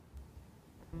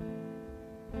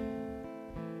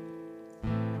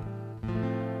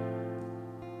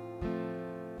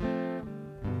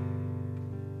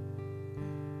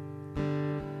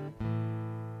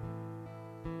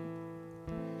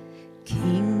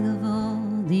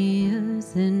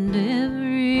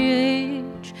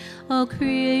All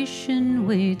creation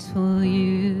waits for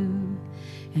you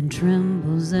and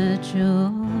trembles at your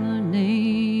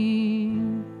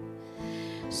name.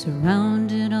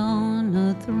 Surrounded on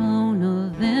a throne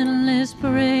of endless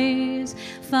praise,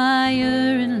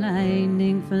 fire and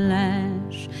lightning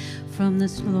flash from the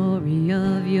glory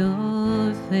of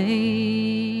your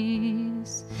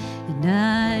face. And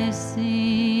I sing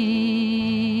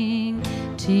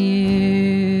to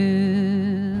you,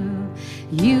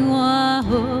 you are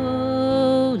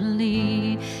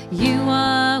holy, you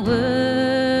are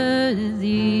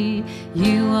worthy,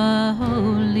 you are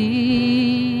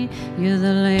holy, you're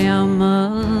the Lamb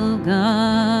of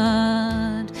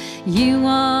God. You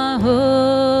are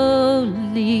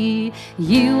holy,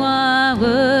 you are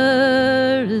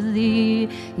worthy,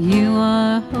 you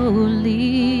are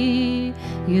holy,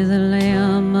 you're the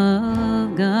Lamb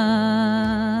of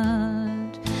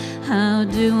God. How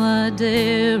do I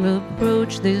dare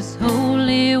approach this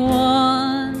Holy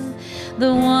One,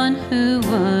 the one who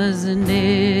was and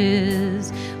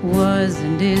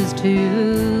is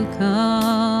to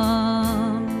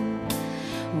come,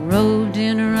 robed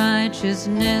in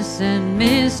righteousness and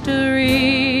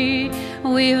mystery?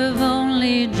 We have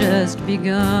only just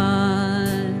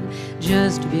begun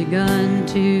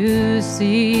to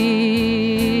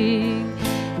see.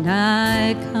 And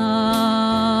I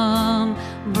come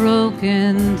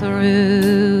broken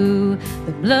through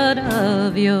the blood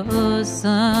of your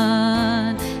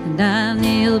Son, and I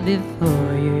kneel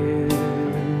before you.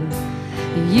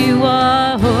 You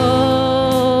are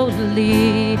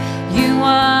holy, you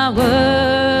are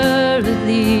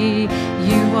worthy,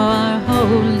 you are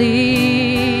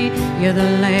holy, you're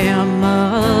the Lamb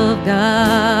of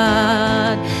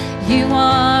God. You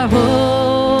are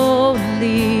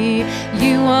holy,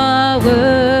 you are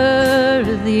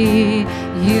worthy,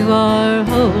 you are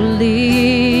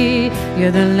holy,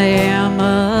 you're the Lamb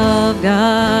of God.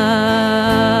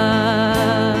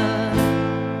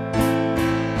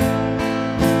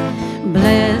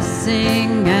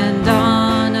 Blessing and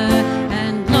honor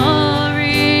and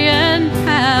glory and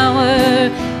power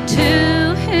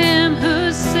to him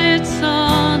who sits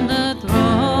on the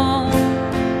throne.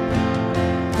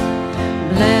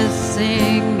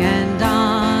 Blessing and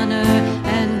honor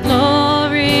and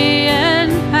glory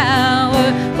and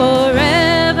power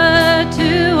forever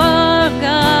to our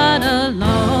God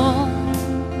alone.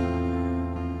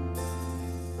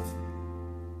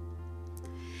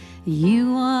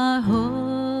 You are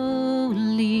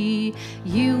holy,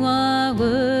 you are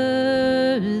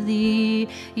worthy,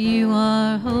 you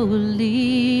are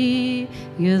holy,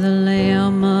 you're the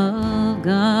Lamb of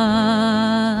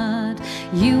God.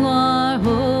 You are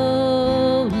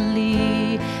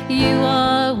holy, you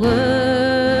are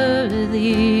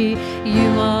worthy,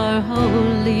 you are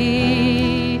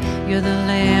holy, you're the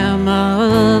Lamb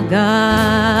of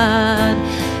God.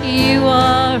 You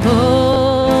are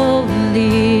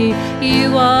holy,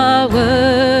 you are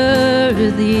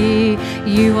worthy,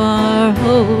 you are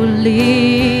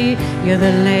holy, you're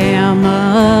the Lamb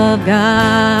of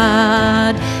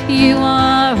God. You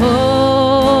are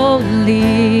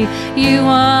holy, you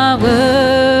are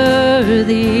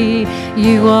worthy,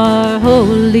 you are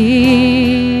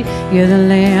holy, you're the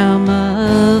Lamb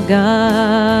of God.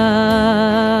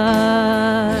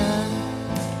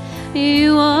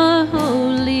 You are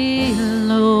holy,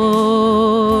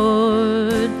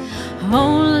 Lord,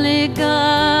 holy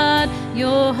God,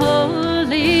 you're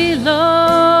holy, Lord.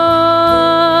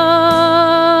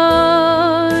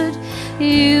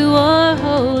 You are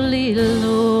holy,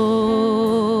 Lord.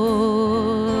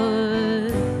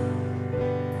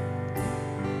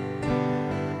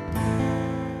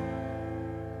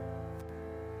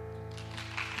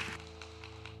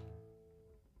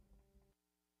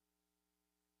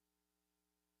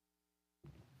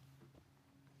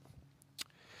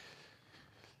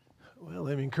 Well,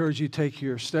 let me encourage you to take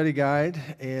your study guide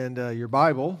and your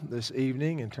Bible this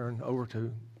evening and turn over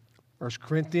to 1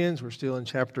 Corinthians. We're still in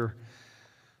the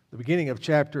beginning of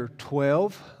chapter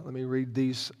 12. Let me read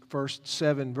these first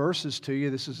 7 verses to you.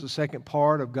 This is the second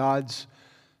part of God's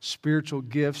spiritual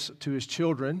gifts to His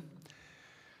children.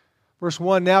 Verse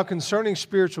 1, now concerning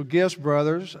spiritual gifts,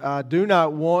 brothers, I do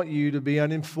not want you to be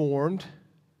uninformed.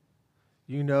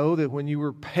 You know that when you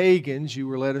were pagans, you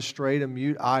were led astray to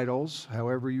mute idols,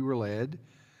 however you were led.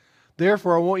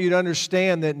 Therefore, I want you to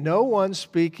understand that no one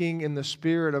speaking in the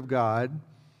Spirit of God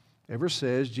ever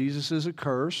says Jesus is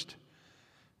accursed,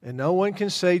 and no one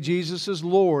can say Jesus is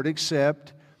Lord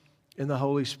except in the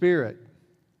Holy Spirit.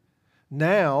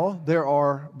 Now there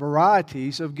are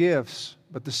varieties of gifts,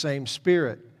 but the same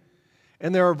Spirit.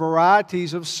 And there are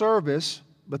varieties of service,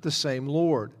 but the same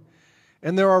Lord.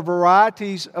 And there are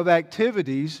varieties of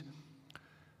activities,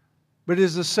 but it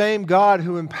is the same God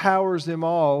who empowers them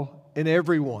all in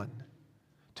everyone.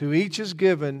 To each is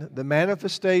given the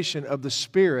manifestation of the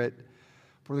Spirit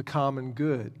for the common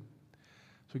good.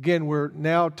 So again, we're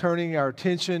now turning our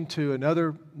attention to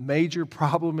another major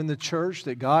problem in the church,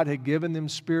 that God had given them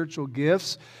spiritual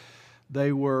gifts.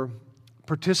 They were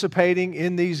participating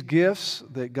in these gifts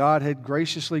that God had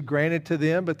graciously granted to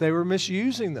them, but they were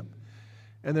misusing them.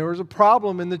 And there was a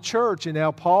problem in the church, and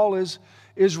now Paul is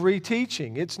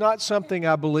reteaching. It's not something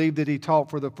I believe that he taught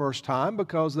for the first time,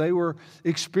 because they were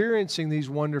experiencing these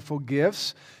wonderful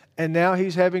gifts, and now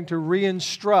he's having to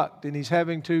re-instruct, and he's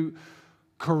having to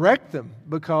correct them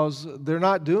because they're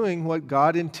not doing what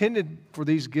God intended for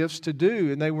these gifts to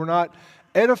do, and they were not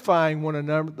edifying one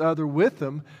another with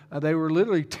them. They were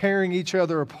literally tearing each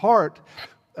other apart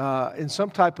in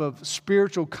some type of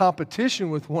spiritual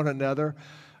competition with one another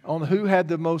on who had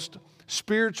the most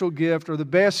spiritual gift or the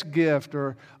best gift,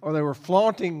 or they were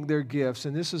flaunting their gifts,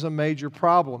 and this is a major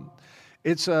problem.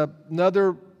 It's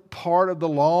another part of the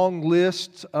long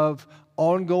list of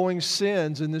ongoing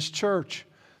sins in this church.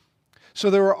 So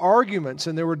there were arguments,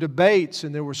 and there were debates,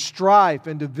 and there was strife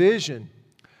and division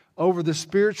over the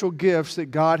spiritual gifts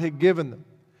that God had given them.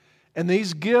 And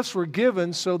these gifts were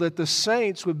given so that the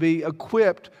saints would be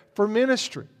equipped for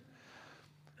ministry.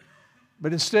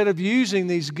 But instead of using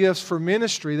these gifts for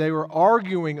ministry, they were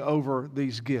arguing over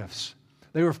these gifts.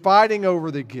 They were fighting over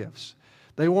the gifts.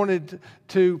 They wanted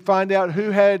to find out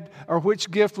who had, or which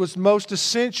gift was most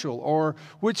essential, or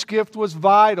which gift was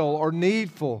vital or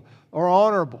needful or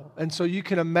honorable. And so you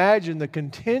can imagine the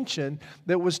contention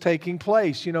that was taking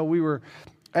place. You know,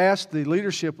 the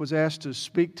leadership was asked to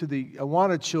speak to the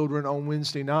Awana children on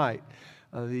Wednesday night,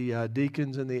 the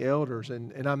deacons and the elders.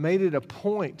 And I made it a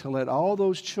point to let all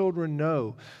those children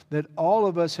know that all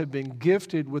of us have been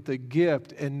gifted with a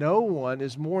gift, and no one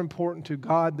is more important to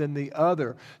God than the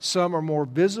other. Some are more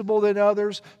visible than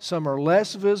others, some are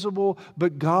less visible,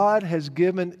 but God has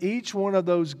given each one of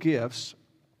those gifts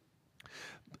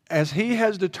as He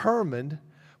has determined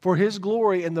for His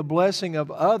glory and the blessing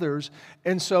of others.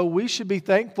 And so we should be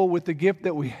thankful with the gift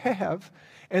that we have,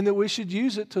 and that we should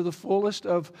use it to the fullest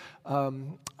of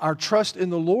our trust in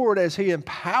the Lord as He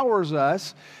empowers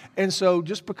us. And so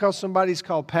just because somebody's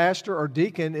called pastor or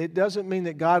deacon, it doesn't mean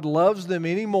that God loves them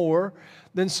any more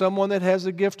than someone that has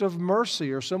the gift of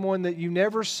mercy, or someone that you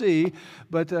never see,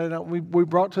 but we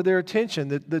brought to their attention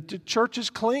that the church is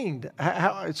cleaned.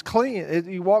 It's clean.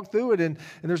 You walk through it and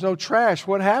there's no trash.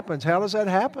 What happens? How does that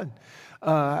happen?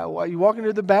 You walk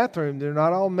into the bathroom, they're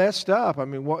not all messed up. I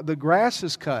mean, the grass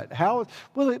is cut. How?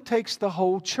 Well, it takes the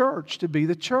whole church to be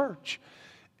the church.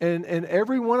 And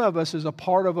every one of us is a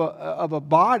part of a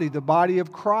body, the body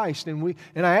of Christ. And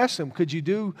I asked them, could you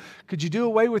do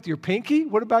away with your pinky?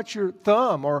 What about your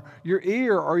thumb or your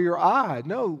ear or your eye?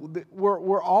 No,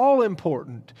 we're all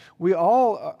important. We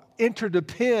all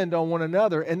interdepend on one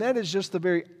another, and that is just the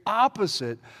very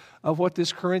opposite of what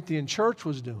this Corinthian church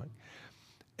was doing.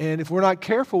 And if we're not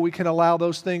careful, we can allow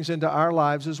those things into our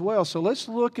lives as well. So let's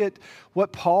look at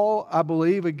what Paul, I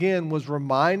believe, again, was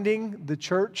reminding the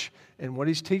church, and what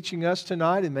he's teaching us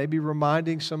tonight, and maybe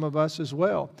reminding some of us as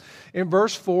well. In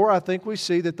verse 4, I think we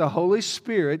see that the Holy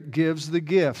Spirit gives the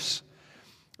gifts.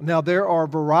 Now, there are a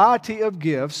variety of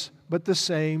gifts, but the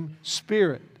same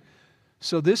Spirit.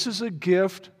 So this is a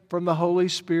gift from the Holy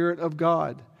Spirit of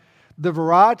God. The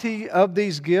variety of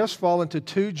these gifts fall into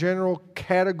two general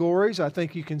categories. I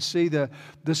think you can see the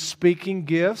speaking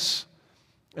gifts,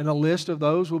 and a list of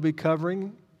those we'll be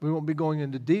covering. We won't be going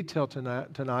into detail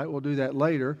tonight. We'll do that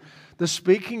later. The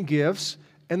speaking gifts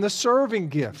and the serving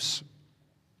gifts.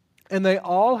 And they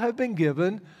all have been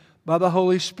given by the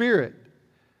Holy Spirit.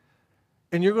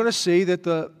 And you're going to see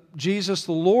that Jesus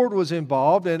the Lord was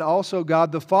involved, and also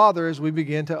God the Father, as we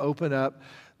begin to open up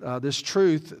this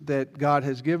truth that God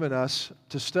has given us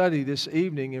to study this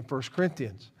evening in 1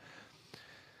 Corinthians.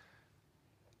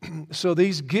 So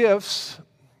these gifts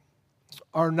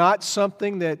are not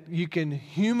something that you can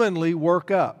humanly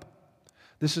work up.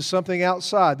 This is something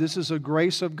outside. This is a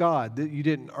grace of God. That you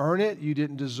didn't earn it. You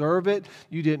didn't deserve it.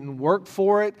 You didn't work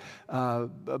for it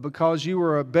because you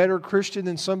were a better Christian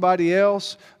than somebody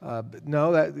else.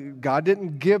 No, God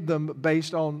didn't give them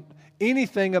based on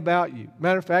anything about you.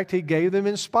 Matter of fact, He gave them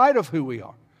in spite of who we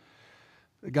are.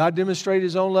 God demonstrated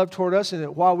His own love toward us, and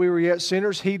that while we were yet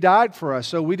sinners, He died for us.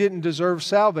 So we didn't deserve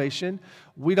salvation.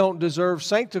 We don't deserve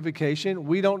sanctification.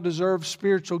 We don't deserve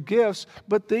spiritual gifts,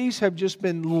 but these have just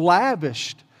been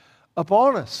lavished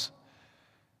upon us.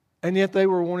 And yet they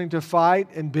were wanting to fight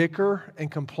and bicker and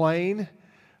complain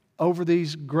over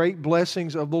these great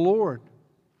blessings of the Lord.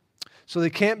 So they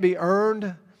can't be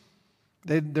earned.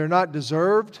 They're not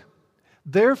deserved.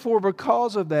 Therefore,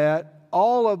 because of that,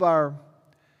 all of our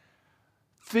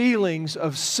feelings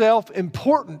of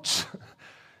self-importance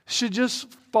should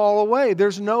just fall away.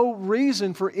 There's no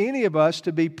reason for any of us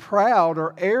to be proud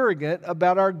or arrogant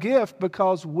about our gift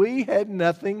because we had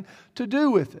nothing to do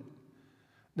with it.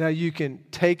 Now, you can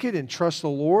take it and trust the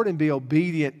Lord and be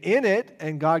obedient in it,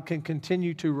 and God can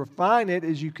continue to refine it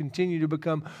as you continue to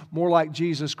become more like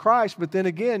Jesus Christ. But then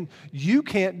again, you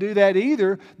can't do that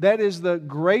either. That is the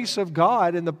grace of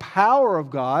God and the power of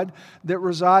God that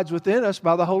resides within us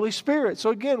by the Holy Spirit. So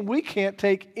again, we can't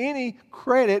take any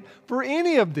credit for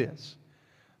any of this.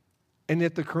 And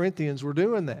yet the Corinthians were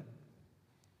doing that.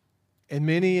 And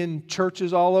many in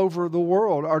churches all over the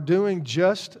world are doing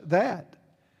just that.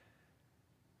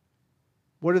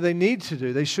 What do they need to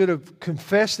do? They should have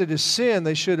confessed it as sin.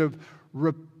 They should have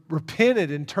repented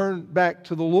and turned back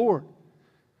to the Lord.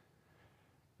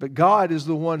 But God is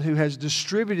the one who has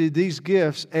distributed these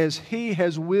gifts as He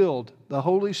has willed. The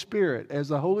Holy Spirit, as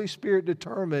the Holy Spirit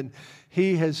determined,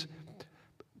 He has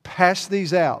passed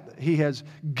these out. He has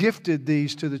gifted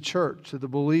these to the church, to the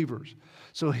believers.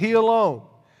 So He alone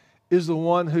is the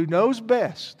one who knows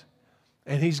best.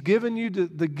 And He's given you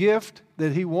the gift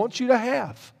that He wants you to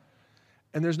have.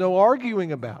 And there's no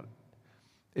arguing about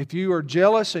it. If you are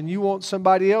jealous and you want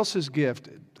somebody else's gift,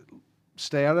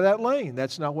 stay out of that lane.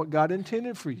 That's not what God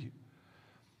intended for you.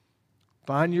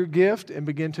 Find your gift and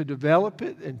begin to develop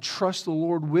it and trust the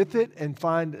Lord with it and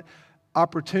find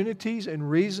opportunities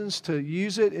and reasons to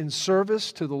use it in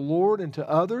service to the Lord and to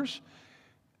others.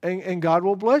 And God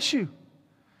will bless you.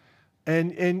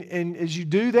 And as you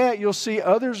do that, you'll see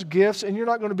others' gifts, and you're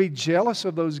not going to be jealous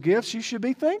of those gifts. You should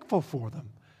be thankful for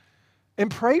them. And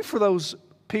pray for those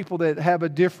people that have a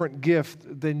different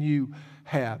gift than you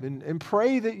have. And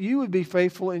pray that you would be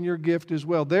faithful in your gift as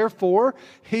well. Therefore,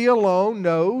 He alone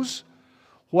knows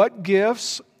what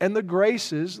gifts and the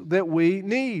graces that we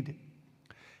need.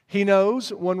 He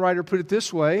knows, one writer put it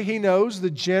this way, He knows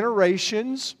the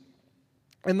generations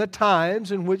and the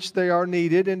times in which they are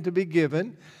needed and to be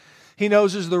given. He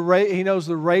knows the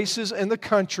races and the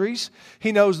countries.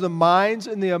 He knows the minds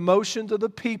and the emotions of the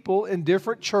people in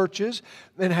different churches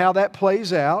and how that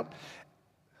plays out.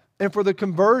 And for the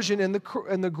conversion and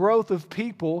the growth of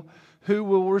people who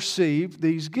will receive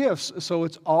these gifts. So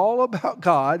it's all about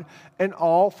God and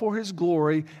all for His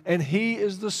glory, and He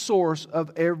is the source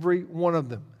of every one of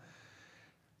them.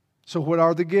 So what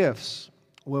are the gifts?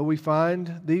 Well, we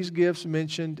find these gifts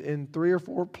mentioned in 3 or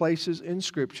 4 places in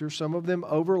Scripture. Some of them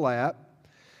overlap.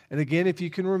 And again, if you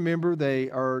can remember,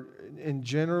 they are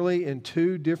generally in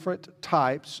 2 different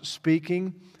types,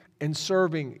 speaking and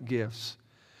serving gifts.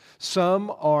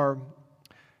 Some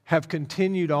have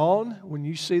continued on. When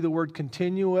you see the word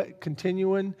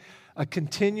continuing, a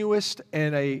continuist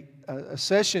and a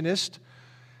sessionist,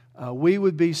 we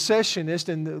would be sessionist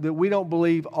in that we don't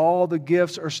believe all the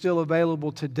gifts are still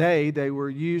available today. They were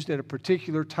used at a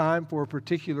particular time for a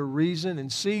particular reason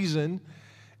and season,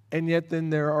 and yet then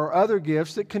there are other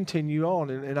gifts that continue on,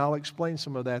 and I'll explain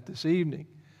some of that this evening.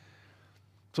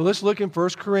 So let's look in 1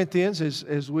 Corinthians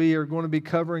as we are going to be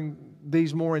covering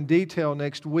these more in detail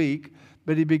next week,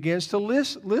 but he begins to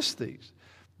list these.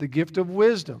 The gift of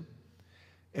wisdom.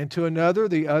 And to another,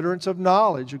 the utterance of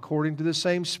knowledge according to the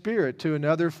same Spirit. To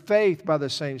another, faith by the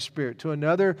same Spirit. To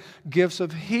another, gifts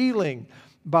of healing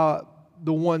by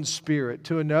the one Spirit.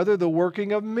 To another, the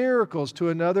working of miracles. To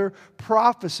another,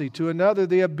 prophecy. To another,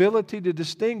 the ability to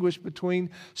distinguish between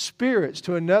spirits.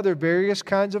 To another, various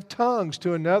kinds of tongues.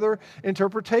 To another,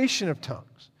 interpretation of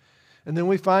tongues. And then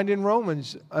we find in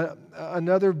Romans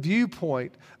another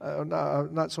viewpoint,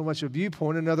 not so much a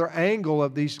viewpoint, another angle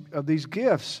of these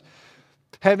gifts.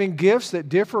 Having gifts that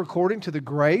differ according to the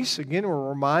grace, again, we're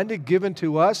reminded, given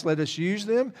to us, let us use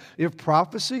them. If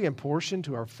prophecy, in portion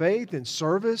to our faith, in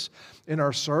service, in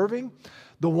our serving.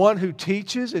 The one who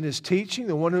teaches in his teaching,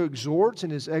 the one who exhorts in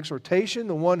his exhortation,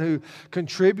 the one who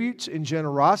contributes in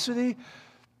generosity,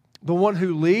 the one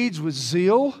who leads with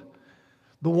zeal,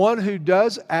 the one who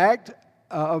does act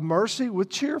of mercy with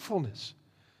cheerfulness.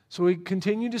 So we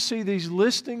continue to see these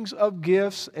listings of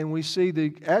gifts, and we see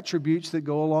the attributes that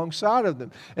go alongside of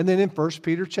them. And then in 1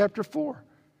 Peter chapter 4,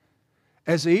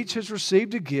 as each has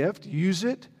received a gift, use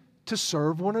it to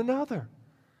serve one another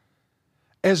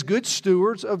as good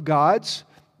stewards of God's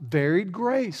varied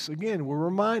grace. Again, we're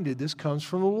reminded this comes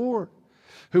from the Lord.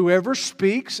 Whoever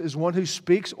speaks is one who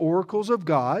speaks oracles of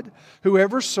God.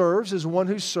 Whoever serves is one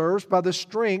who serves by the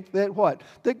strength that what?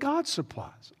 That God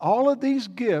supplies. All of these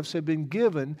gifts have been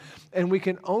given, and we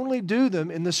can only do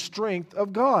them in the strength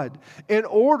of God, in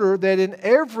order that in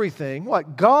everything,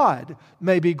 what? God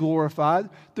may be glorified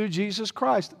through Jesus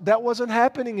Christ. That wasn't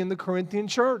happening in the Corinthian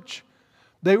church.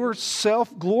 They were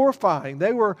self-glorifying.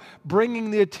 They were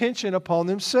bringing the attention upon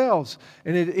themselves.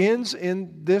 And it ends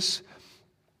in this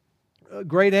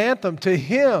great anthem, to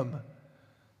Him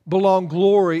belong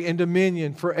glory and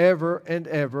dominion forever and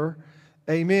ever.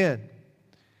 Amen.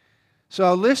 So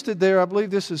I listed there, I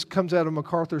believe this comes out of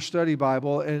MacArthur's Study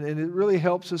Bible, and it really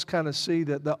helps us kind of see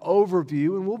the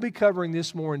overview, and we'll be covering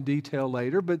this more in detail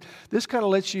later, but this kind of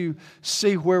lets you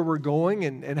see where we're going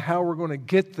and how we're going to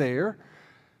get there.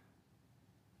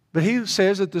 But he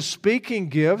says that the speaking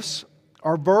gifts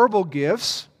are verbal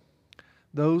gifts.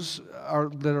 Those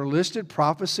that are listed: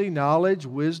 prophecy, knowledge,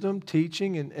 wisdom,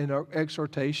 teaching, and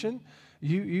exhortation.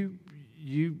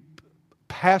 You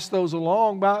pass those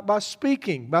along by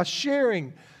speaking, by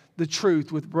sharing the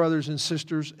truth with brothers and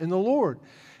sisters in the Lord.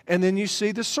 And then you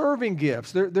see the serving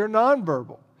gifts. They're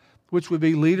nonverbal, which would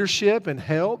be leadership and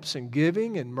helps and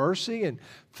giving and mercy and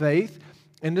faith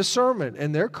and discernment.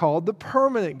 And they're called the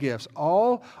permanent gifts.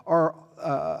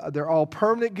 They're all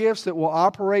permanent gifts that will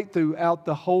operate throughout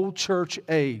the whole church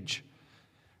age.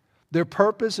 Their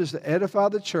purpose is to edify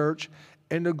the church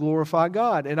and to glorify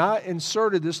God. And I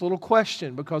inserted this little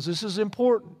question because this is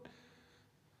important.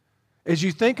 As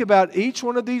you think about each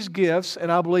one of these gifts,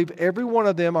 and I believe every one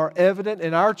of them are evident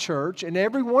in our church, and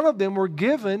every one of them were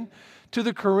given to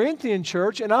the Corinthian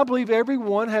church, and I believe every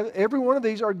one of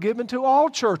these are given to all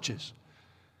churches,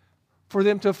 for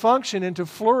them to function and to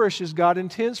flourish as God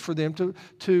intends for them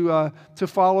to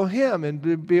follow Him and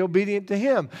to be obedient to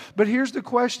Him. But here's the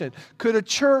question: could a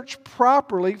church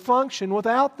properly function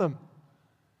without them?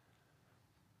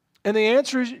 And the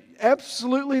answer is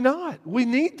absolutely not. We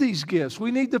need these gifts.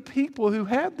 We need the people who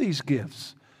have these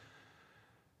gifts.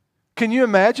 Can you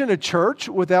imagine a church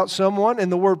without someone?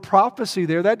 And the word prophecy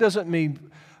there, that doesn't mean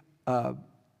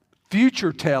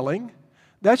future telling.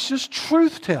 That's just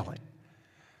truth telling.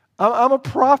 I'm a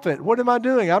prophet. What am I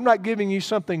doing? I'm not giving you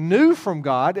something new from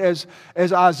God as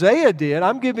Isaiah did.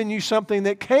 I'm giving you something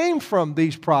that came from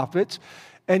these prophets,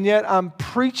 and yet I'm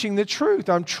preaching the truth.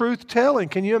 I'm truth telling.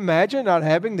 Can you imagine not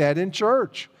having that in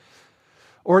church?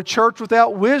 Or a church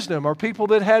without wisdom, or people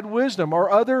that had wisdom,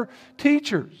 or other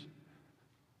teachers.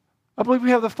 I believe we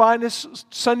have the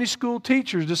finest Sunday school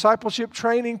teachers, discipleship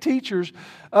training teachers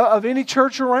of any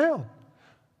church around.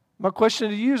 My question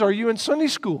to you is, are you in Sunday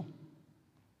school?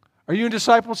 Are you in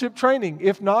discipleship training?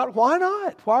 If not, why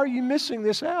not? Why are you missing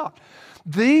this out?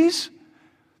 These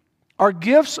are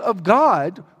gifts of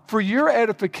God for your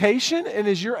edification, and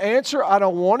is your answer, I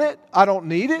don't want it, I don't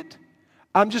need it,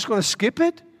 I'm just going to skip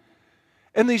it?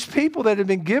 And these people that have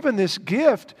been given this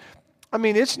gift, I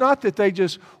mean, it's not that they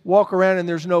just walk around and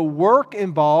there's no work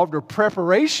involved or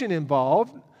preparation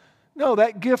involved. No,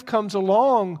 that gift comes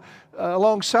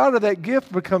alongside of that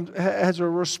gift has a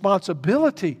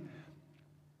responsibility,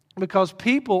 because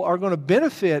people are going to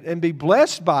benefit and be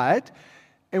blessed by it.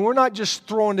 And we're not just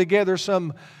throwing together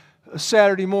some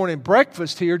Saturday morning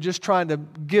breakfast here, just trying to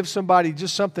give somebody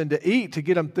just something to eat to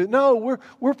get them through. No,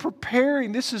 we're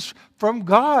preparing. This is from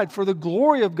God for the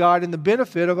glory of God and the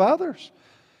benefit of others.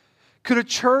 Could a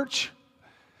church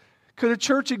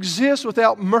exist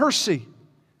without mercy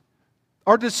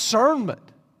or discernment?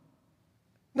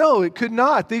 No, it could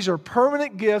not. These are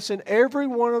permanent gifts, and every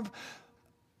one of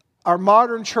our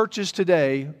modern churches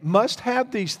today must have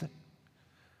these things.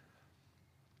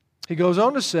 He goes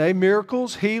on to say,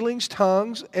 miracles, healings,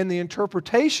 tongues, and the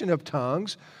interpretation of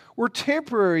tongues were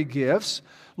temporary gifts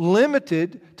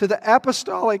limited to the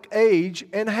apostolic age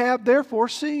and have therefore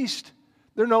ceased.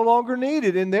 They're no longer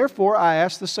needed, and therefore I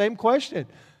ask the same question.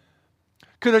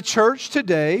 Could a church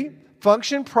today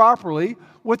function properly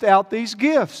without these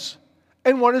gifts?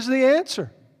 And what is the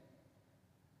answer?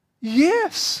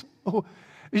 Yes.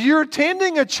 You're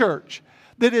attending a church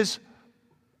that is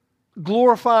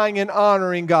glorifying and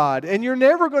honoring God, and you're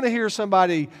never going to hear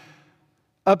somebody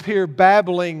up here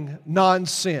babbling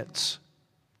nonsense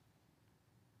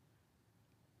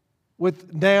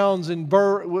with nouns and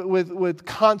with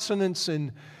consonants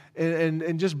and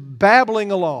just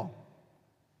babbling along.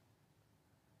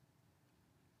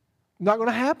 Not going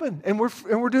to happen, and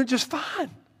we're doing just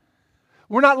fine.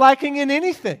 We're not lacking in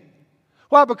anything.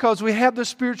 Why? Because we have the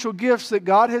spiritual gifts that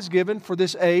God has given for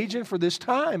this age and for this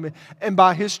time, and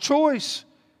by His choice.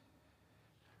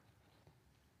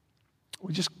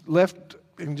 We just left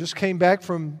and just came back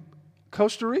from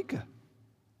Costa Rica.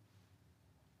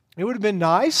 It would have been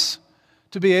nice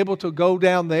to be able to go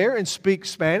down there and speak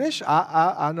Spanish.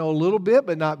 I know a little bit,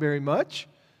 but not very much.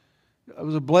 It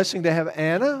was a blessing to have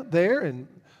Anna there and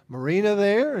Marina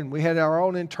there, and we had our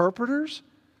own interpreters.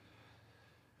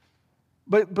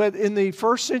 But in the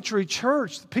first century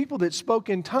church, the people that spoke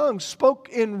in tongues spoke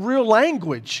in real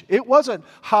language. It wasn't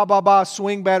ha ba ba,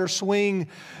 swing batter swing,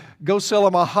 go sell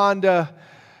 'em a Honda,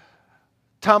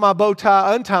 tie my bow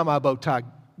tie, untie my bow tie.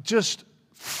 Just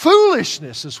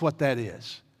foolishness is what that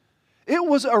is. It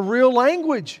was a real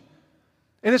language.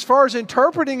 And as far as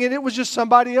interpreting it, it was just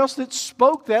somebody else that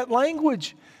spoke that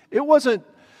language. It wasn't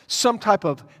some type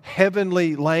of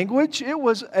heavenly language. It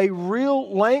was a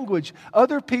real language.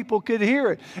 Other people could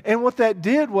hear it. And what that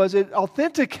did was it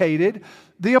authenticated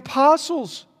the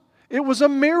apostles. It was a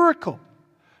miracle.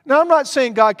 Now, I'm not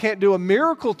saying God can't do a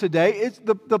miracle today.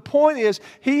 The point is,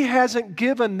 He hasn't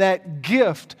given that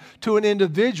gift to an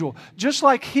individual. Just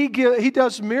like He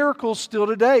does miracles still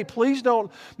today. Please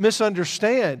don't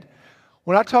misunderstand.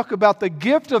 When I talk about the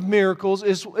gift of miracles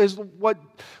is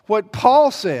what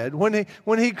Paul said when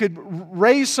he could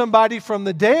raise somebody from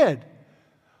the dead,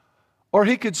 or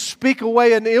he could speak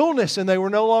away an illness and they were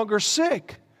no longer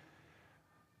sick.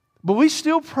 But we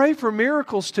still pray for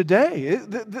miracles today.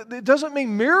 It doesn't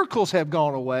mean miracles have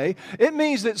gone away. It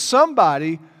means that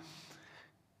somebody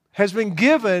has been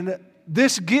given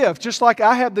this gift, just like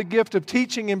I have the gift of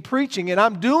teaching and preaching, and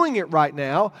I'm doing it right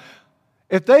now.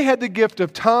 If they had the gift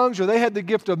of tongues, or they had the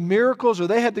gift of miracles, or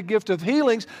they had the gift of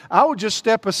healings, I would just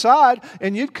step aside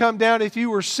and you'd come down if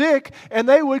you were sick and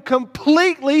they would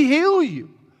completely heal you.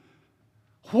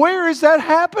 Where is that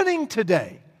happening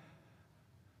today?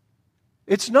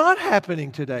 It's not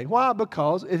happening today. Why?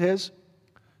 Because it has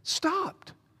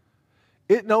stopped.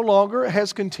 It no longer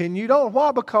has continued on.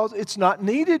 Why? Because it's not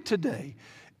needed today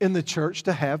in the church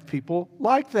to have people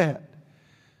like that.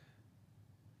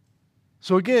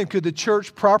 So again, could the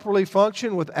church properly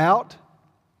function without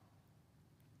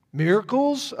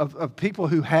miracles of people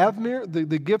who have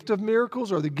the gift of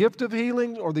miracles, or the gift of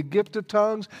healing, or the gift of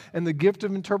tongues, and the gift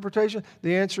of interpretation?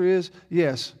 The answer is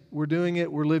yes, we're doing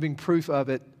it. We're living proof of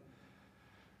it.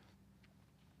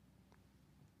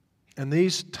 And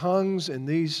these tongues and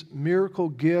these miracle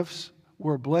gifts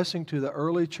were a blessing to the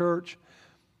early church,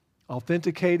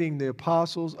 authenticating the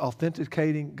apostles,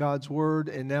 authenticating God's Word,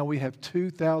 and now we have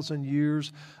 2,000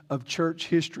 years of church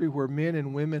history where men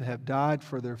and women have died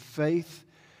for their faith,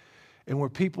 and where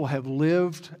people have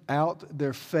lived out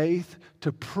their faith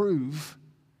to prove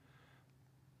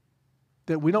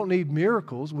that we don't need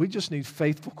miracles, we just need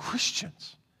faithful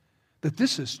Christians. That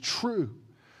this is true,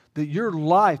 that your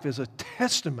life is a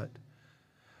testament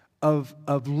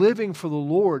of living for the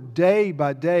Lord day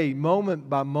by day, moment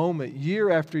by moment, year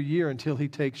after year, until He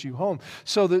takes you home.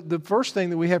 So the first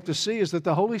thing that we have to see is that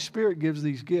the Holy Spirit gives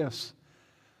these gifts.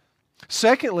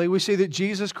 Secondly, we see that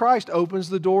Jesus Christ opens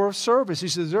the door of service. He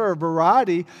says there are a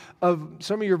variety of,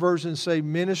 some of your versions say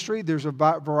ministry, there's a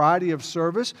variety of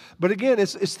service, but again,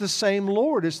 it's the same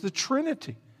Lord, it's the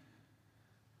Trinity.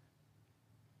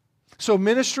 So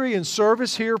ministry and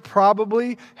service here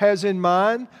probably has in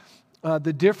mind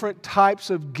the different types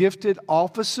of gifted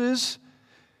offices.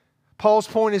 Paul's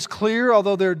point is clear.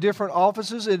 Although there are different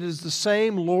offices, it is the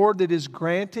same Lord that is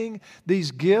granting these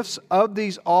gifts of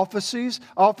these offices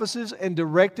and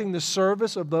directing the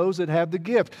service of those that have the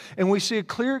gift. And we see a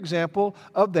clear example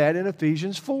of that in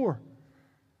Ephesians 4.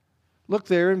 Look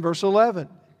there in verse 11.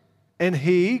 And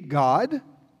He, God,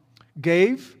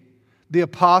 gave the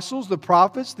apostles, the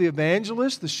prophets, the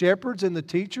evangelists, the shepherds, and the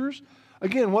teachers.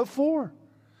 Again, what for?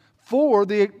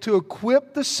 To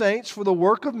equip the saints for the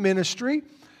work of ministry,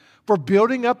 for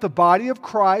building up the body of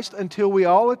Christ until we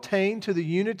all attain to the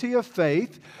unity of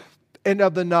faith and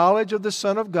of the knowledge of the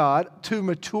Son of God, to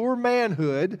mature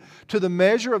manhood, to the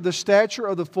measure of the stature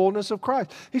of the fullness of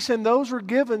Christ. He said those were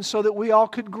given so that we all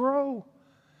could grow.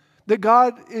 That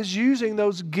God is using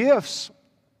those gifts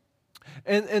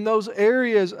and those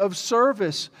areas of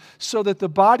service so that the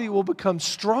body will become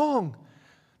strong,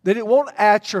 that it won't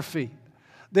atrophy,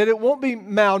 that it won't be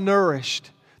malnourished.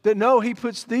 That no, He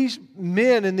puts these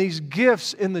men and these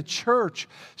gifts in the church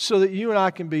so that you and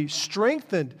I can be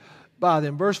strengthened by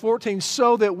them. Verse 14,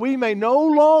 so that we may no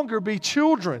longer be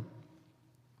children,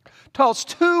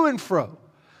 tossed to and fro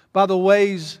by the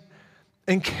ways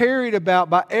and carried about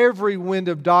by every wind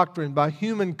of doctrine, by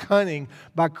human cunning,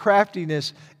 by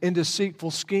craftiness and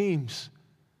deceitful schemes.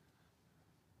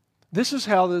 This is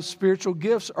how the spiritual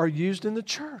gifts are used in the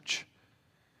church.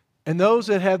 And those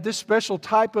that have this special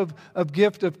type of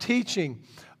gift of teaching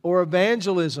or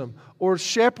evangelism or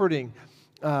shepherding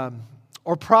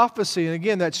or prophecy, and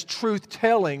again, that's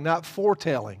truth-telling, not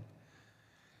foretelling.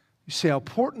 You see how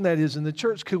important that is in the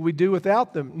church. Could we do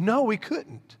without them? No, we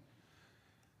couldn't.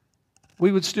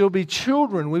 We would still be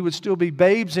children. We would still be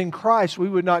babes in Christ. We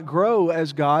would not grow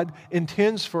as God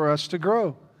intends for us to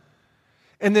grow.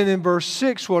 And then in verse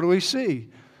 6, what do we see?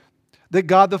 That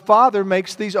God the Father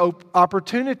makes these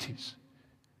opportunities.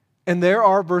 And there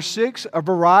are, verse 6, a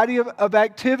variety of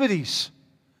activities.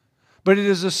 But it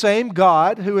is the same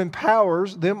God who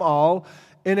empowers them all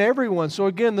and everyone. So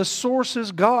again, the source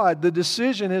is God. The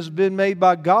decision has been made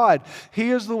by God. He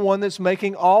is the one that's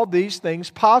making all these things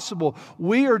possible.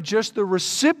 We are just the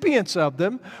recipients of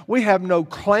them. We have no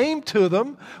claim to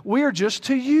them. We are just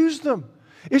to use them.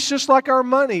 It's just like our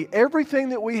money. Everything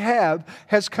that we have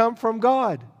has come from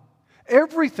God.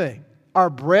 Everything. Our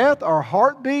breath, our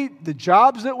heartbeat, the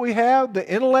jobs that we have, the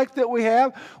intellect that we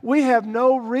have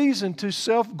no reason to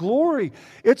self-glory.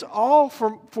 It's all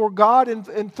for God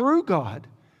and through God.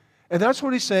 And that's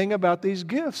what he's saying about these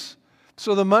gifts.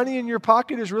 So the money in your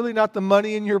pocket is really not the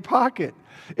money in your pocket.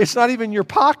 It's not even your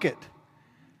pocket.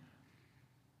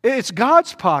 It's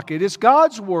God's pocket. It's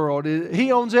God's world.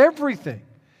 He owns everything.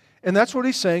 And that's what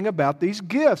he's saying about these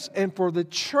gifts. And for the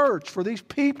church, for these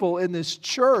people in this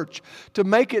church, to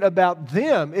make it about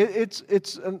them,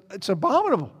 it's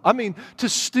abominable. I mean, to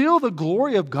steal the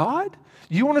glory of God?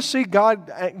 You want to see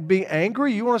God be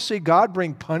angry? You want to see God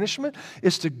bring punishment?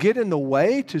 Is to get in the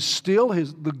way, to steal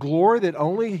the glory that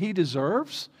only He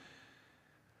deserves?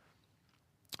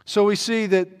 So we see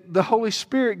that the Holy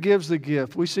Spirit gives the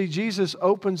gift. We see Jesus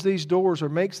opens these doors or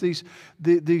makes these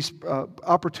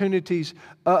opportunities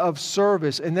of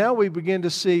service. And now we begin to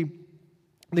see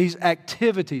these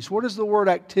activities. What does the word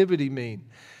activity mean?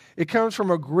 It comes from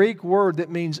a Greek word that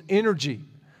means energy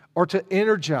or to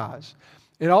energize.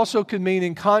 It also could mean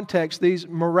in context these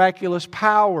miraculous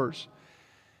powers.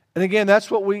 And again, that's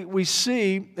what we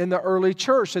see in the early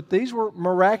church, that these were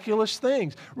miraculous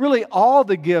things. Really, all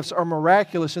the gifts are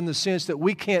miraculous in the sense that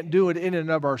we can't do it in and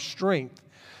of our strength.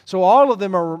 So all of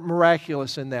them are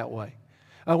miraculous in that way.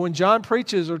 When John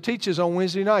preaches or teaches on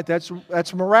Wednesday night,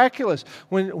 that's miraculous.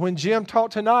 When Jim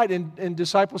taught tonight in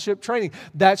discipleship training,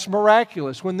 that's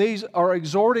miraculous. When these are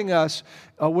exhorting us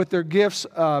with their gifts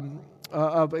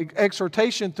of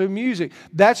exhortation through music,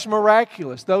 that's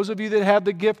miraculous. Those of you that have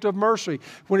the gift of mercy,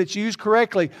 when it's used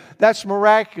correctly, that's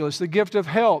miraculous. The gift of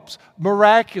helps,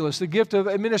 miraculous. The gift of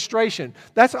administration,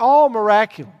 that's all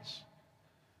miraculous.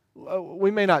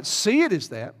 We may not see it as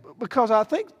that, because I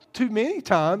think too many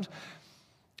times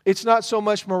it's not so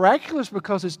much miraculous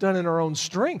because it's done in our own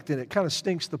strength and it kind of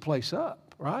stinks the place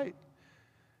up, right?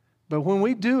 But when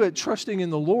we do it trusting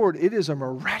in the Lord, it is a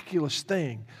miraculous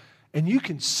thing. And you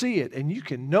can see it, and you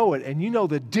can know it, and you know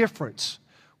the difference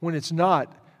when it's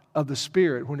not of the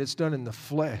Spirit, when it's done in the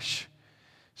flesh.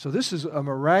 So this is a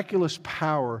miraculous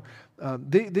power.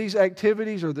 These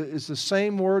activities is the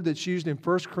same word that's used in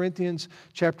 1 Corinthians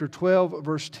chapter 12,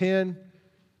 verse 10,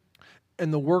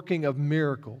 and the working of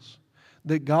miracles.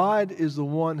 That God is the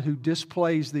one who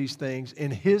displays these things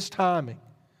in His timing.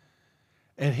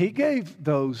 And He gave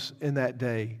those in that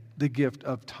day the gift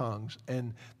of tongues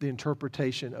and the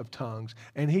interpretation of tongues.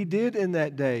 And He did in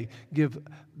that day give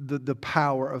the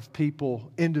power of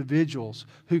people, individuals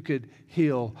who could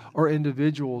heal or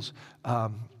individuals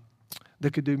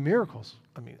that could do miracles.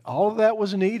 I mean, all of that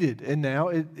was needed, and now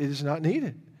it is not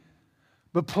needed.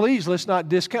 But please, let's not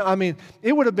discount. I mean,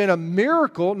 it would have been a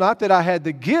miracle, not that I had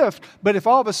the gift, but if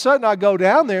all of a sudden I go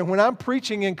down there and when I'm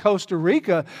preaching in Costa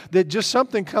Rica, that just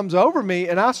something comes over me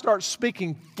and I start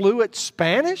speaking fluent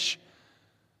Spanish.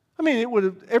 I mean, it would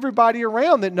have, everybody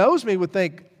around that knows me would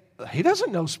think, he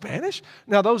doesn't know Spanish.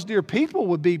 Now, those dear people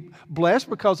would be blessed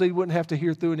because they wouldn't have to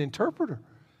hear through an interpreter.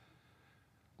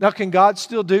 Now, can God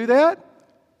still do that?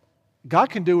 God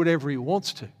can do whatever He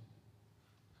wants to.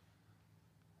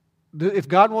 If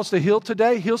God wants to heal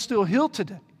today, He'll still heal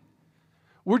today.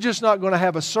 We're just not going to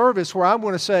have a service where I'm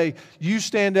going to say, you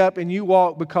stand up and you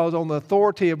walk because on the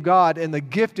authority of God and the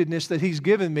giftedness that He's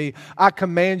given me, I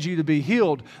command you to be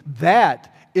healed.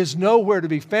 That is nowhere to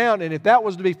be found. And if that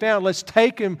was to be found, let's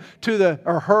take him to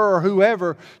or her or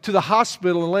whoever to the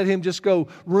hospital and let him just go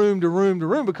room to room to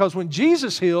room. Because when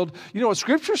Jesus healed, you know what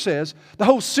Scripture says? The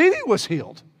whole city was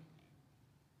healed.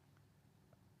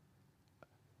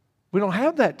 We don't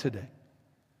have that today.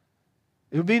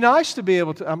 It would be nice to be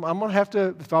able to. I'm going to have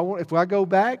to, if I go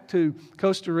back to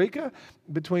Costa Rica,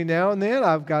 between now and then,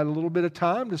 I've got a little bit of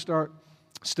time to start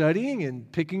studying and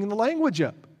picking the language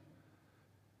up.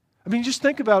 I mean, just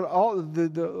think about all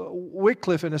the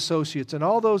Wycliffe and Associates and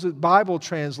all those Bible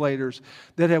translators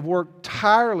that have worked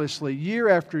tirelessly year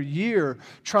after year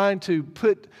trying to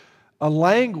put a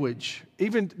language,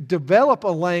 even develop a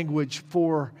language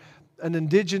for an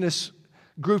indigenous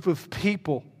group of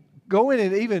people. Go in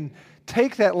and even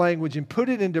take that language and put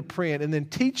it into print and then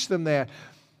teach them that.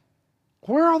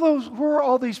 Where are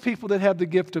all these people that have the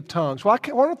gift of tongues? Why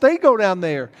don't they go down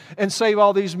there and save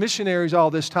all these missionaries all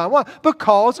this time? Why?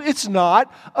 Because it's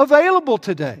not available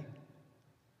today.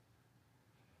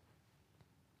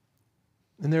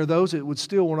 And there are those that would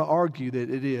still want to argue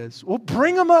that it is. Well,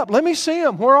 bring them up. Let me see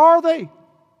them. Where are they?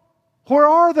 Where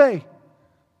are they?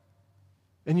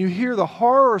 And you hear the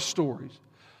horror stories.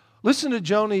 Listen to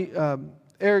Joni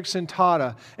Erickson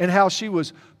Tada and how she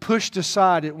was pushed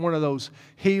aside at one of those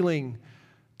healing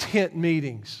tent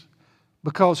meetings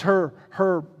because her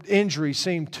injury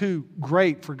seemed too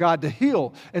great for God to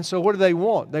heal. And so what do they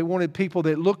want? They wanted people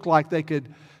that looked like they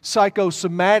could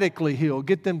psychosomatically heal,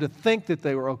 get them to think that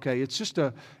they were okay. It's just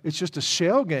a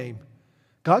shell game.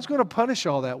 God's going to punish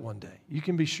all that one day. You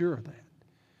can be sure of that.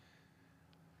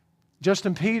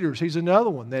 Justin Peters, he's another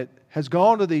one that has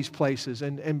gone to these places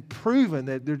and proven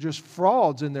that they're just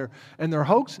frauds and they're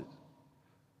hoaxes.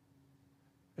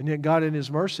 And yet God in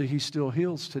His mercy, He still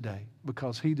heals today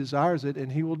because He desires it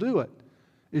and He will do it.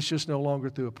 It's just no longer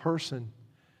through a person.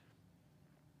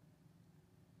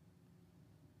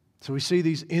 So we see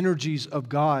these energies of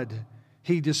God.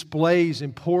 He displays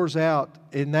and pours out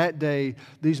in that day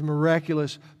these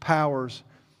miraculous powers.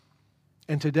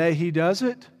 And today He does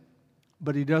it.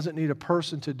 But He doesn't need a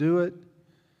person to do it.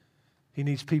 He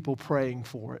needs people praying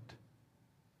for it.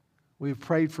 We've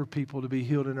prayed for people to be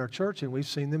healed in our church, and we've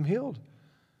seen them healed.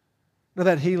 Now,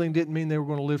 that healing didn't mean they were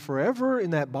going to live forever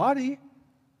in that body.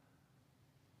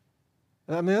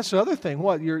 I mean, that's the other thing.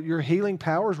 What? Your healing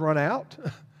powers run out?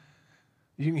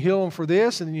 You can heal them for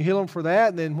this, and then you heal them for that,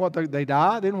 and then what? They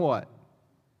die? Then what?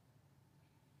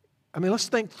 I mean, let's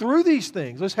think through these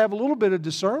things. Let's have a little bit of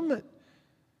discernment.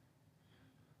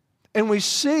 And we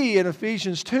see in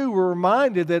Ephesians 2, we're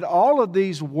reminded that all of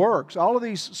these works, all of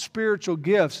these spiritual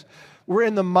gifts were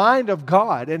in the mind of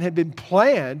God and had been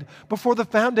planned before the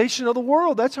foundation of the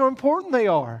world. That's how important they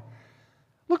are.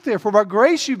 Look there, for by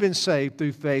grace you've been saved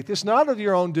through faith. It's not of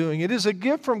your own doing. It is a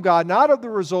gift from God, not of the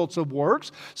results of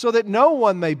works, so that no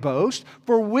one may boast.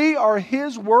 For we are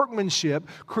His workmanship,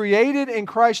 created in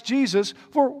Christ Jesus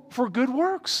for good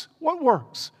works. What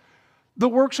works? The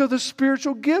works of the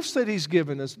spiritual gifts that He's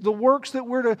given us. The works that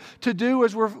we're to do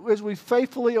as we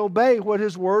faithfully obey what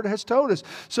His Word has told us.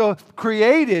 So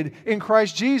created in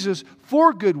Christ Jesus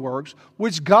for good works,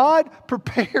 which God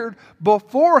prepared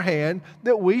beforehand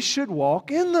that we should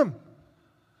walk in them.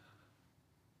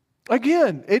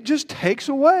 Again, it just takes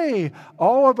away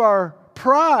all of our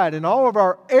pride and all of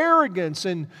our arrogance.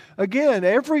 And again,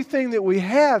 everything that we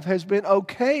have has been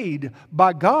okayed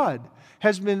by God,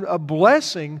 has been a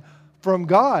blessing from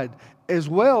God, as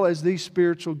well as these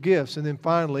spiritual gifts. And then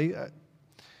finally,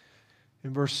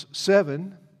 in verse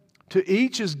 7, to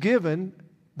each is given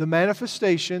the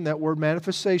manifestation. That word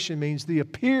manifestation means the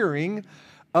appearing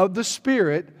of the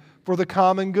Spirit for the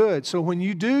common good. So when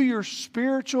you do your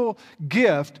spiritual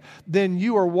gift, then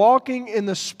you are walking in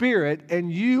the Spirit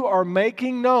and you are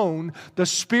making known the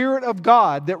Spirit of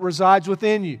God that resides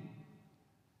within you.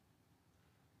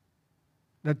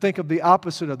 Now think of the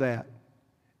opposite of that.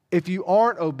 If you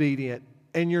aren't obedient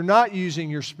and you're not using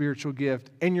your spiritual gift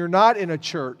and you're not in a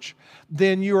church,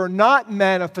 then you are not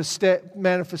manifesting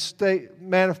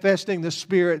the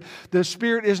Spirit. The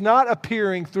Spirit is not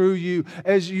appearing through you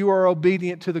as you are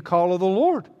obedient to the call of the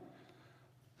Lord.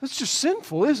 That's just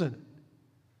sinful, isn't it?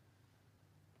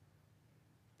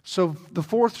 So the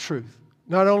fourth truth.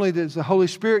 Not only does the Holy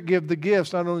Spirit give the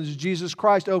gifts, not only does Jesus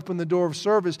Christ open the door of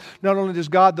service, not only does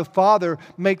God the Father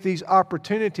make these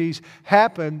opportunities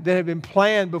happen that have been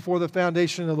planned before the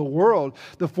foundation of the world.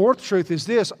 The fourth truth is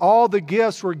this: all the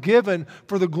gifts were given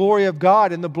for the glory of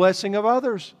God and the blessing of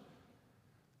others.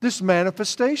 This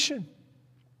manifestation,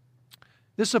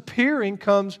 this appearing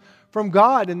comes from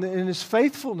God in His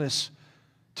faithfulness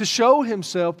to show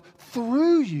Himself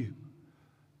through you.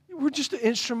 We're just the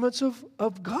instruments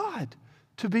of God,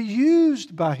 to be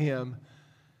used by Him.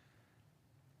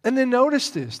 And then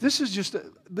notice this. This is just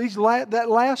that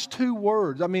last two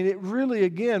words. I mean, it really,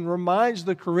 again, reminds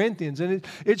the Corinthians, and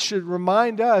it should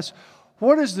remind us,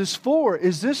 what is this for?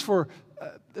 Is this for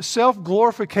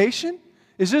self-glorification?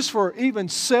 Is this for even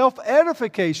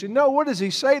self-edification? No, what does he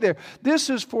say there? This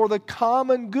is for the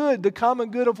common good. The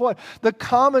common good of what? The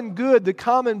common good, the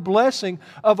common blessing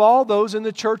of all those in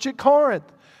the church at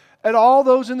Corinth, and all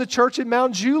those in the church at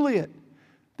Mount Juliet.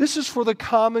 This is for the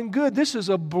common good. This is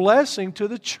a blessing to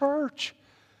the church.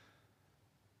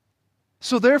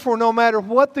 So therefore, no matter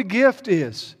what the gift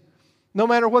is, No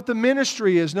matter what the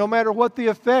ministry is, no matter what the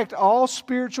effect, all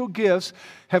spiritual gifts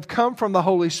have come from the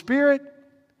Holy Spirit.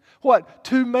 What?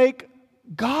 To make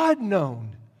God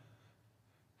known.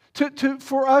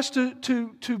 For us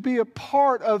to be a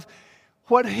part of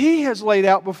what He has laid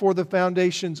out before the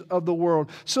foundations of the world,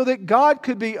 so that God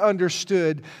could be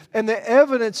understood. And the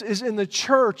evidence is in the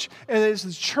church. And as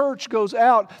the church goes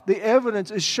out, the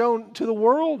evidence is shown to the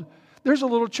world. There's a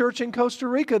little church in Costa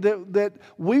Rica that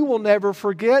we will never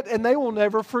forget, and they will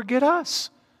never forget us.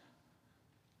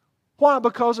 Why?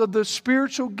 Because of the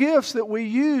spiritual gifts that we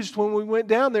used when we went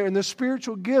down there, and the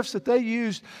spiritual gifts that they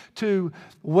used to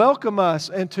welcome us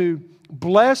and to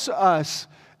bless us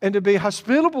and to be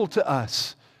hospitable to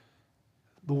us.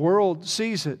 The world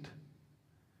sees it.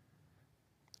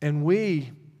 And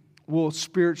we will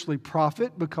spiritually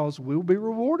profit because we'll be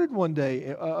rewarded one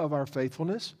day of our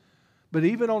faithfulness. But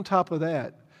even on top of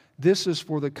that, this is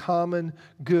for the common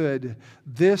good.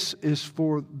 This is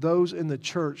for those in the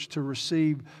church to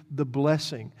receive the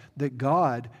blessing that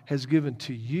God has given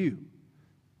to you,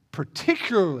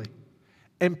 particularly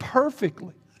and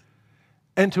perfectly.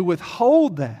 And to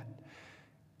withhold that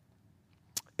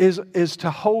is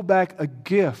to hold back a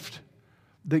gift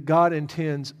that God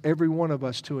intends every one of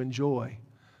us to enjoy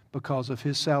because of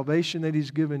His salvation that He's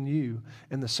given you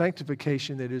and the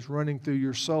sanctification that is running through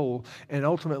your soul and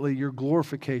ultimately your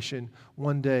glorification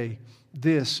one day.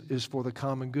 This is for the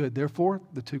common good. Therefore,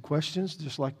 the two questions,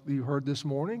 just like you heard this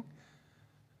morning,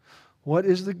 what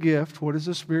is the gift, what is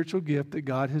the spiritual gift that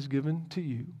God has given to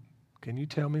you? Can you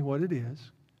tell me what it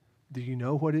is? Do you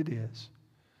know what it is?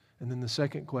 And then the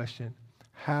second question,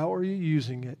 how are you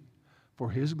using it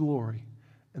for His glory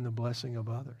and the blessing of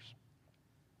others?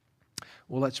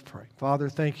 Well, let's pray. Father,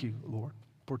 thank you, Lord,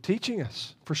 for teaching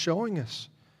us, for showing us.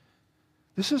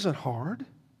 This isn't hard.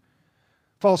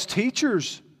 False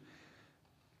teachers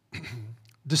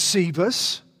deceive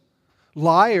us.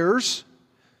 Liars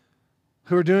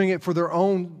who are doing it for their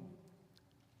own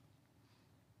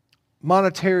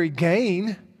monetary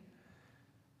gain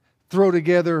throw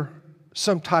together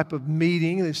some type of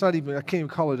meeting. It's not even, I can't even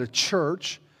call it a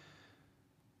church,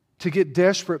 to get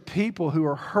desperate people who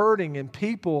are hurting and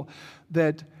people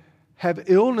that have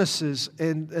illnesses,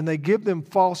 and they give them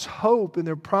false hope, and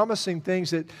they're promising things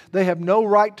that they have no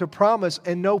right to promise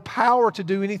and no power to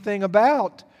do anything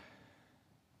about.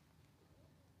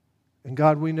 And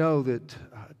God, we know that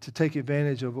to take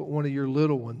advantage of one of your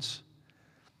little ones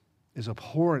is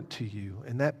abhorrent to you,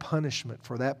 and that punishment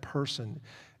for that person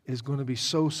is going to be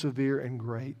so severe and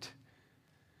great.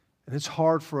 And it's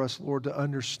hard for us, Lord, to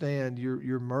understand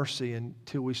your mercy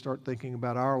until we start thinking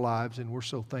about our lives, and we're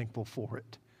so thankful for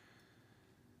it.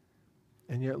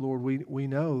 And yet, Lord, we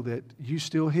know that you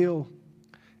still heal.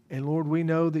 And Lord, we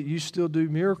know that you still do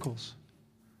miracles.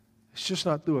 It's just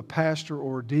not through a pastor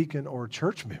or a deacon or a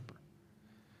church member.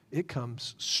 It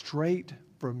comes straight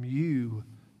from you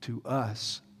to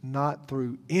us, not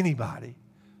through anybody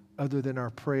other than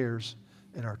our prayers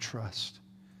and our trust.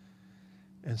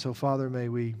 And so, Father, may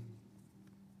we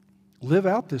live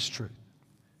out this truth.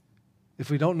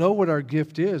 If we don't know what our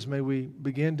gift is, may we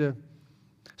begin to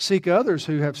seek others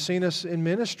who have seen us in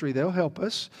ministry. They'll help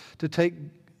us to take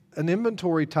an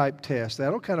inventory type test.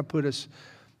 That'll kind of put us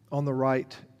in the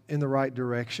right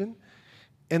direction.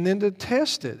 And then to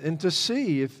test it and to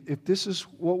see if this is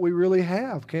what we really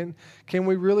have. Can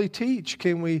we really teach?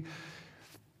 Can we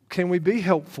be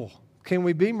helpful? Can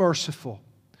we be merciful?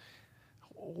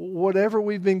 Whatever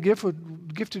we've been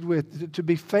gifted with, to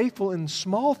be faithful in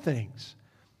small things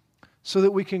so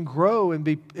that we can grow and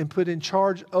be put in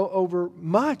charge over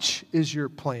much is your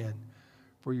plan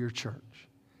for your church.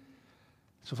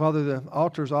 So, Father, the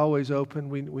altar is always open.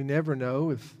 We never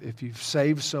know if you've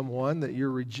saved someone, that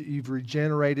you've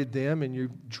regenerated them and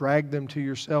you've dragged them to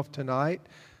yourself tonight.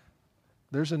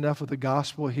 There's enough of the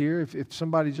gospel here. If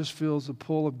somebody just feels the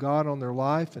pull of God on their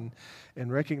life and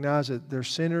recognize that they're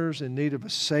sinners in need of a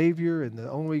Savior, and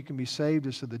the only way you can be saved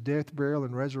is through the death, burial,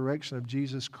 and resurrection of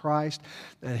Jesus Christ,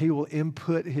 and He will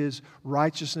input His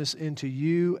righteousness into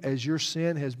you as your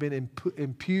sin has been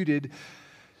imputed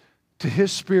to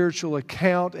His spiritual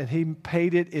account, and He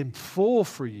paid it in full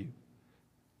for you.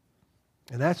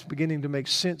 And that's beginning to make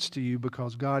sense to you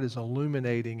because God is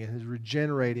illuminating and is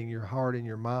regenerating your heart and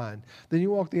your mind. Then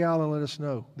you walk the aisle and let us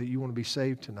know that you want to be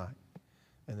saved tonight.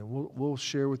 And then we'll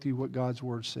share with you what God's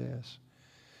Word says.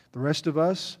 The rest of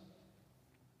us,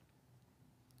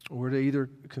 we're to either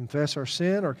confess our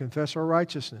sin or confess our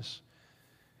righteousness.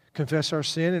 Confess our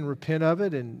sin and repent of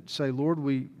it and say, Lord,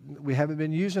 we haven't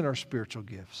been using our spiritual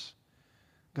gifts.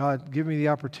 God, give me the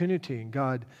opportunity, and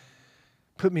God,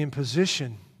 put me in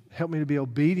position Help me to be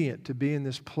obedient, to be in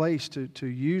this place, to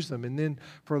use them. And then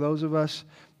for those of us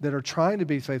that are trying to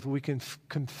be faithful, we can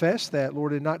confess that,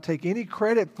 Lord, and not take any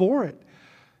credit for it.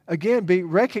 Again,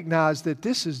 recognize that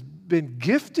this has been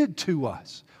gifted to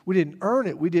us. We didn't earn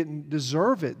it. We didn't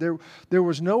deserve it. There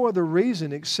was no other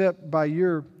reason except by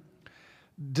your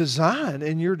design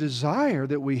and your desire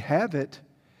that we have it.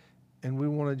 And we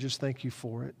want to just thank you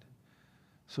for it.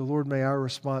 So, Lord, may our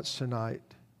response tonight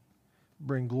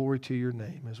bring glory to your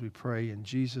name as we pray in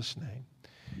Jesus' name.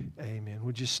 Amen.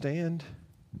 Would you stand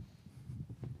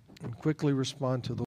and quickly respond to the